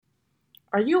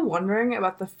Are you wondering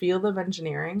about the field of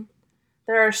engineering?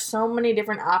 There are so many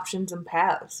different options and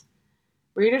paths.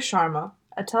 Rita Sharma,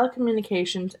 a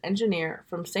telecommunications engineer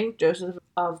from St. Joseph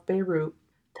of Beirut,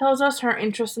 tells us her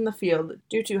interest in the field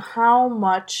due to how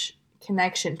much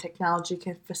connection technology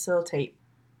can facilitate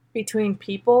between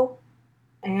people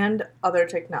and other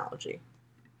technology.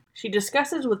 She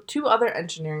discusses with two other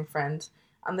engineering friends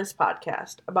on this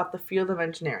podcast about the field of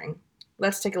engineering.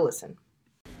 Let's take a listen.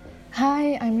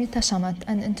 Hi, I'm Rita Shamat,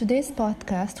 and in today's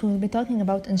podcast, we will be talking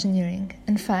about engineering.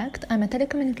 In fact, I'm a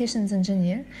telecommunications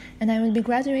engineer, and I will be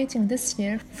graduating this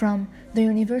year from the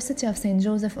University of St.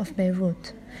 Joseph of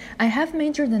Beirut. I have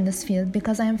majored in this field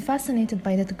because I am fascinated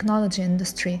by the technology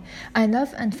industry. I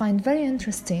love and find very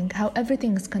interesting how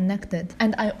everything is connected,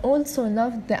 and I also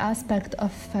love the aspect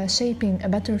of shaping a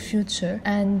better future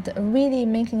and really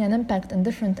making an impact in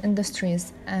different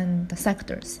industries and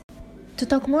sectors. To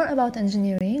talk more about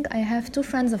engineering, I have two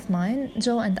friends of mine,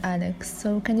 Joe and Alex.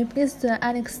 So can you please,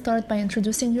 Alex, start by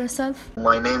introducing yourself?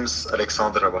 My name's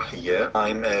Alexandre Abahia.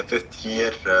 I'm a fifth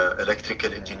year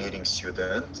electrical engineering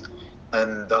student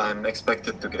and I'm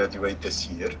expected to graduate this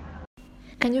year.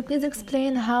 Can you please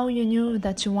explain how you knew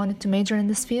that you wanted to major in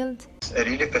this field? It's a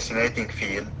really fascinating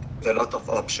field with a lot of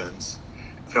options,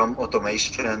 from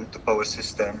automation to power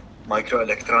system,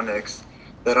 microelectronics.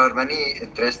 There are many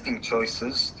interesting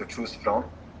choices to choose from,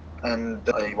 and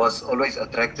I was always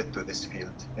attracted to this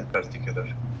field in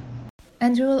particular.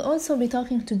 And we will also be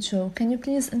talking to Joe. Can you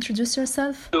please introduce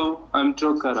yourself? Hello, I'm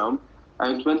Joe Karam.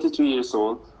 I'm 22 years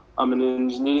old. I'm an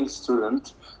engineering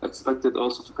student, expected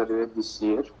also to graduate this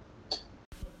year.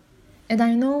 And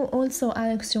I know also,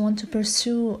 Alex, you want to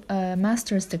pursue a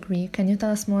master's degree. Can you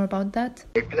tell us more about that?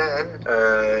 My plan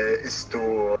is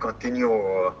to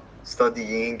continue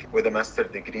studying with a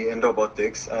master's degree in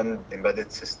robotics and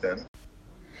embedded system.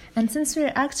 And since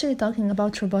we're actually talking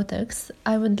about robotics,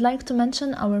 I would like to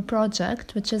mention our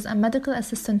project, which is a medical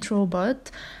assistant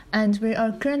robot, and we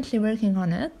are currently working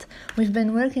on it. We've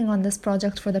been working on this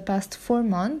project for the past 4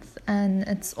 months, and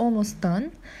it's almost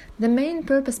done. The main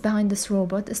purpose behind this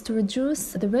robot is to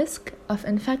reduce the risk of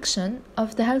infection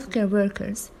of the healthcare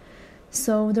workers.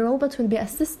 So the robot will be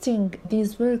assisting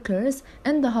these workers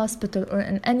in the hospital or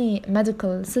in any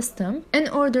medical system in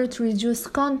order to reduce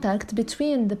contact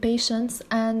between the patients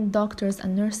and doctors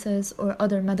and nurses or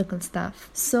other medical staff.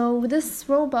 So this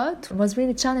robot was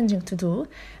really challenging to do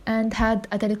and had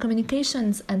a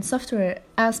telecommunications and software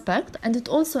aspect, and it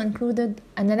also included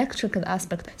an electrical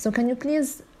aspect. So can you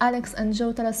please, Alex and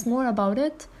Joe, tell us more about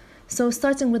it? So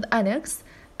starting with Alex,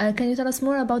 can you tell us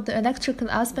more about the electrical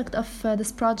aspect of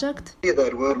this project?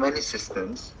 There were many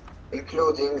systems,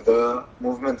 including the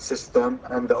movement system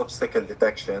and the obstacle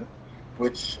detection,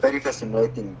 which very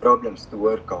fascinating problems to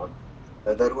work on.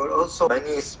 There were also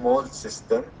many small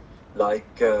systems,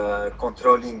 like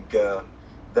controlling the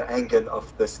angle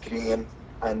of the screen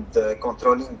and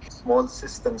controlling small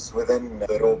systems within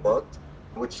the robot,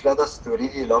 which led us to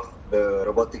really love the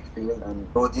robotic field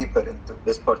and go deeper into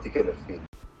this particular field.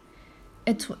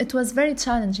 It was very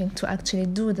challenging to actually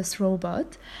do this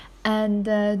robot, and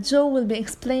Joe will be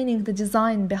explaining the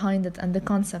design behind it and the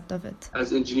concept of it.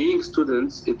 As engineering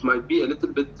students, it might be a little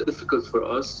bit difficult for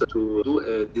us to do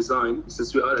a design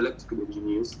since we are electrical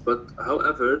engineers, but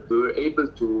however, we were able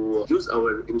to use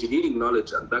our engineering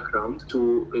knowledge and background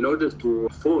in order to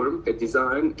form a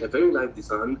design, a very light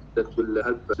design that will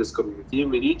help this community.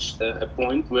 We reached a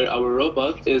point where our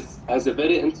robot has a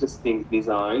very interesting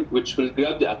design which will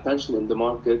grab the attention in the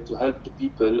market to help the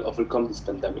people overcome this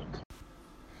pandemic.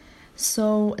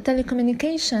 So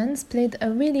telecommunications played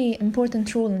a really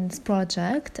important role in this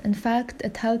project. In fact,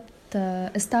 it helped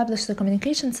establish the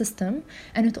communication system,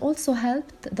 and it also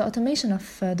helped the automation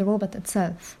of the robot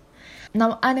itself.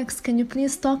 Now, Alex, can you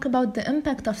please talk about the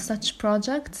impact of such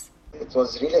projects? It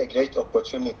was really a great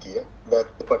opportunity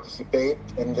that to participate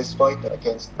in this fight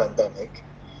against pandemic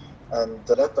and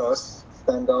let us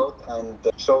stand out and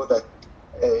show that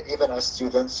even as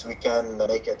students we can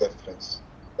make a difference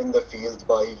in the field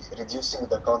by reducing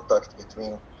the contact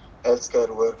between healthcare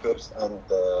workers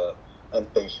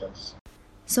and patients.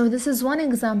 So this is one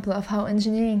example of how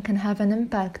engineering can have an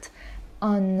impact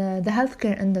on the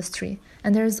healthcare industry.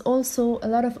 And there's also a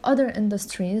lot of other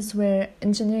industries where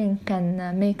engineering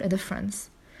can make a difference.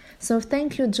 So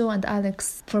thank you, Joe and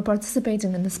Alex, for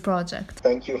participating in this project.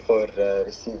 Thank you for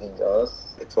receiving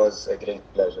us. It was a great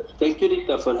pleasure. Thank you,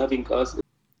 Rita, for having us.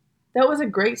 That was a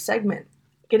great segment,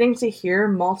 getting to hear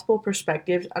multiple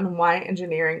perspectives on why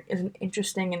engineering is an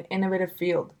interesting and innovative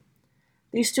field.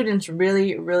 These students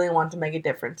really, really want to make a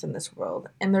difference in this world,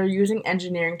 and they're using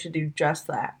engineering to do just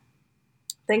that.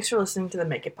 Thanks for listening to the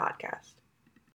Make It podcast.